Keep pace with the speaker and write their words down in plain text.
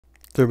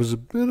there was a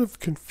bit of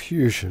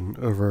confusion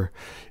over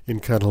in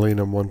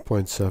Catilinam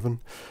 1.7.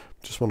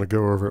 Just want to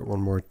go over it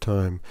one more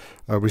time.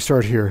 We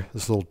start here,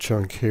 this little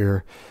chunk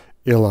here,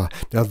 illa.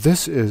 Now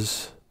this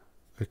is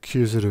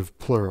accusative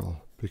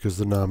plural, because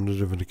the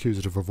nominative and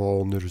accusative of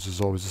all neuters is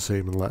always the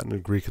same in Latin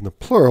and Greek, and the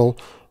plural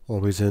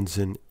always ends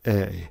in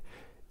a.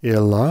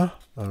 Illa,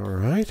 all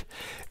right,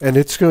 and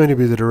it's going to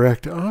be the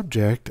direct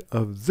object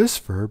of this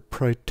verb,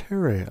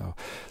 praetereo.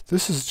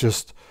 This is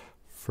just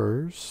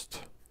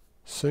first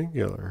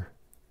singular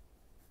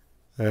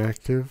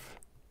active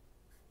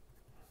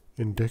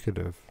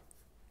indicative.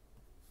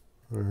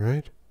 All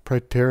right,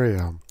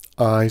 praetereo.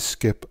 I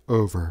skip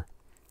over.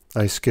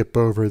 I skip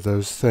over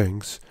those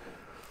things.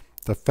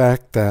 The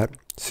fact that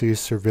C.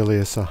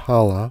 Servilius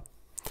Ahala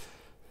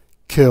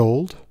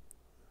killed,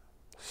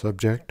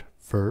 subject,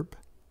 verb,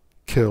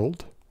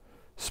 killed,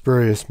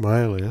 Spurius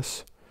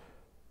Maelius,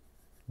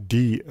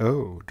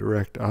 D-O,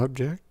 direct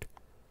object,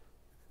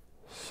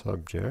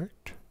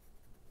 subject,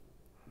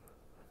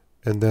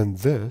 and then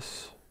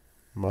this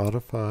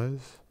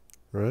modifies,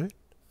 right?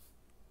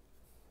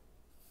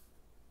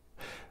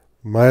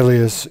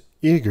 Maelius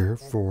eager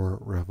for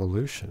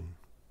revolution,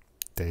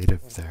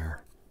 dative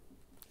there.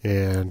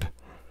 And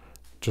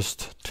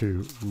just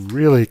to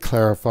really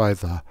clarify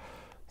the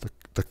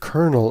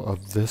kernel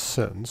of this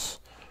sentence,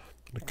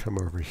 I'm going to come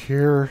over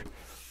here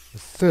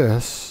with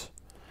this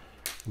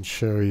and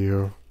show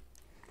you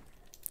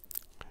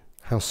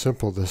how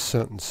simple this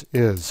sentence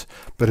is,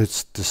 but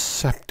it's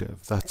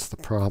deceptive. That's the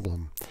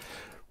problem.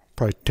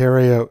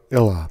 Praetereo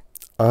illa.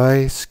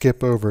 I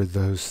skip over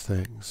those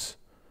things.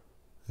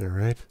 All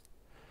right?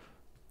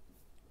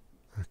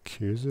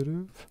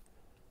 Accusative,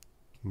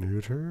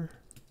 neuter,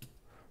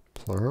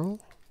 plural.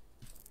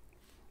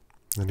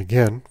 And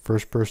again,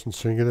 first person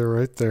singular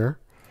right there.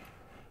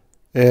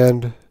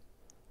 And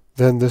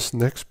then this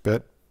next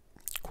bit,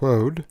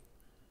 quod,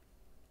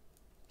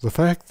 the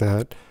fact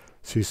that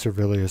C.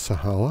 Servilius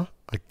Ahala,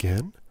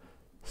 again,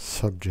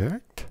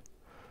 subject,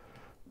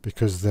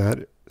 because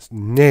that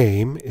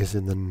name is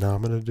in the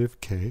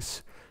nominative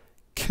case,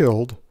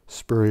 killed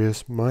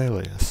Spurius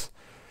Maelius.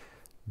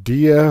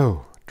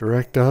 D-O,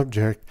 direct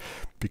object,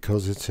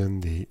 because it's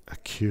in the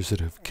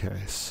accusative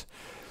case.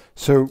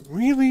 So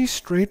really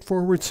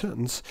straightforward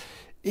sentence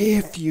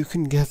if you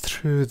can get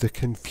through the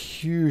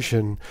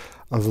confusion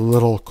of the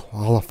little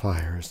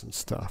qualifiers and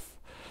stuff.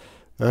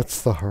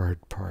 That's the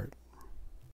hard part.